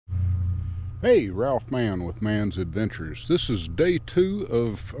Hey, Ralph Mann with Mann's Adventures. This is day 2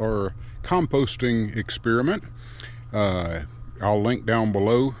 of our composting experiment. I'll link down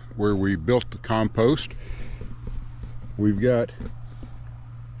below where we built the compost. We've got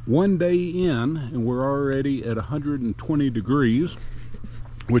 1 day in and we're already at 120 degrees,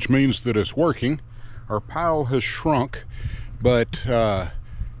 which means that it's working. Our pile has shrunk, but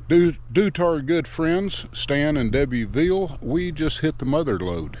due to our good friends Stan and Debbie Veal, we just hit the mother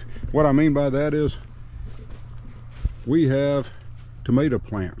lode. What I mean by that is we have tomato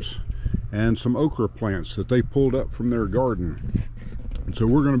plants and some okra plants that they pulled up from their garden, and so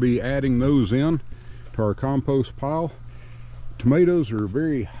we're going to be adding those in to our compost pile. Tomatoes are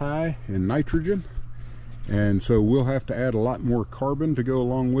very high in nitrogen, and so we'll have to add a lot more carbon to go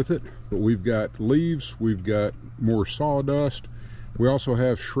along with it. But we've got leaves, we've got more sawdust, we also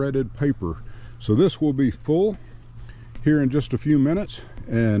have shredded paper. So this will be full here in just a few minutes,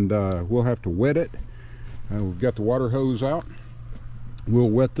 and we'll have to wet it. We've got the water hose out. We'll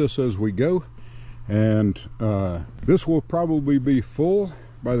wet this as we go, and this will probably be full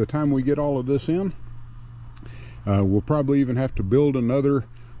by the time we get all of this in. We'll probably even have to build another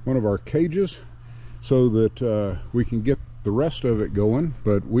one of our cages so that we can get the rest of it going,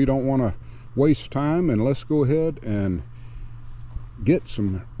 but we don't want to waste time, and let's go ahead and get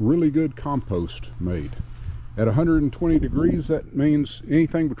some really good compost made. At 120 degrees, that means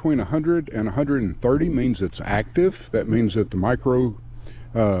anything between 100 and 130 means it's active. That means that the micro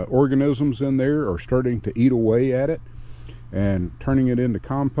organisms in there are starting to eat away at it and turning it into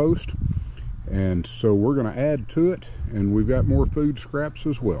compost. And so we're going to add to it, and we've got more food scraps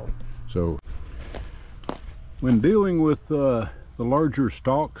as well. So when dealing with the larger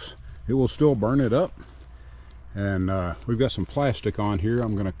stalks, it will still burn it up. And we've got some plastic on here.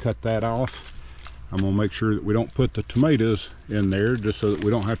 I'm going to cut that off. I'm going to make sure that we don't put the tomatoes in there, just so that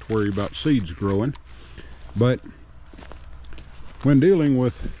we don't have to worry about seeds growing. But when dealing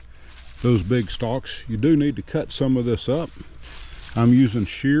with those big stalks, you do need to cut some of this up. I'm using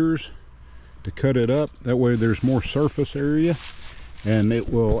shears to cut it up. That way there's more surface area, and it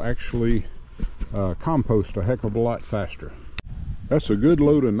will actually compost a heck of a lot faster. That's a good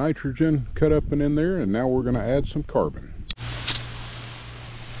load of nitrogen cut up and in there, and now we're going to add some carbon.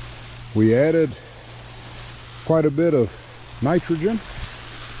 We added quite a bit of nitrogen.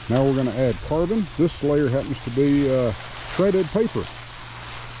 Now we're going to add carbon. This layer happens to be shredded paper.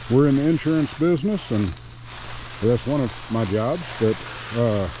 We're in the insurance business, and that's one of my jobs, but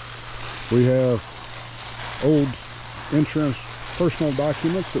we have old insurance personal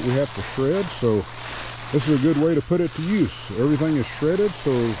documents that we have to shred, so this is a good way to put it to use. Everything is shredded,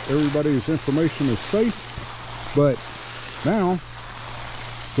 so everybody's information is safe, but now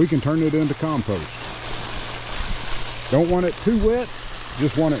we can turn it into compost. Don't want it too wet,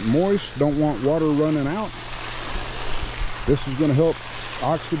 just want it moist. Don't want water running out. This is going to help.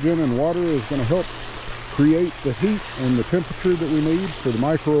 Oxygen and water is going to help create the heat and the temperature that we need for the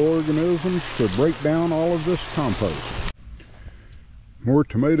microorganisms to break down all of this compost. More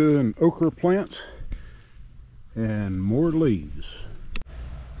tomato and okra plants and more leaves.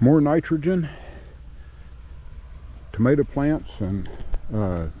 More nitrogen, tomato plants, and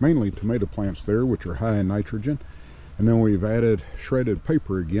mainly tomato plants there, which are high in nitrogen. And then we've added shredded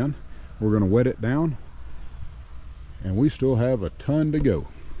paper again. We're going to wet it down, and we still have a ton to go.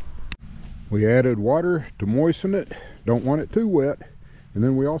 We added water to moisten it. Don't want it too wet. And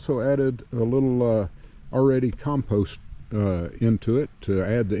then we also added a little already compost into it to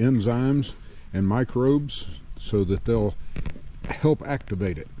add the enzymes and microbes so that they'll help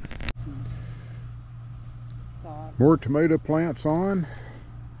activate it. More tomato plants on,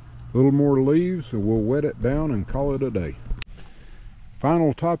 a little more leaves, and we'll wet it down and call it a day.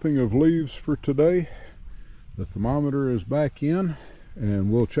 Final topping of leaves for today. The thermometer is back in, and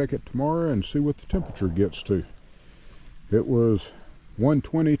we'll check it tomorrow and see what the temperature gets to. It was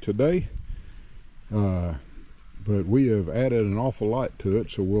 120 today, but we have added an awful lot to it,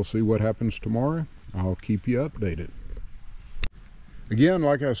 so we'll see what happens tomorrow. I'll keep you updated. Again,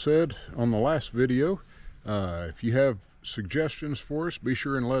 like I said on the last video, if you have suggestions for us, be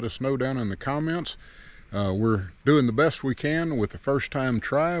sure and let us know down in the comments. We're doing the best we can with the first time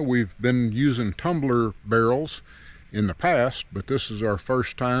try. We've been using tumbler barrels in the past, but this is our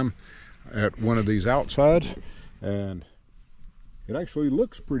first time at one of these outsides, and it actually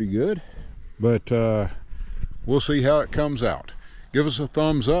looks pretty good, but we'll see how it comes out. Give us a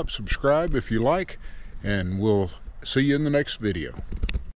thumbs up, subscribe if you like, and we'll see you in the next video.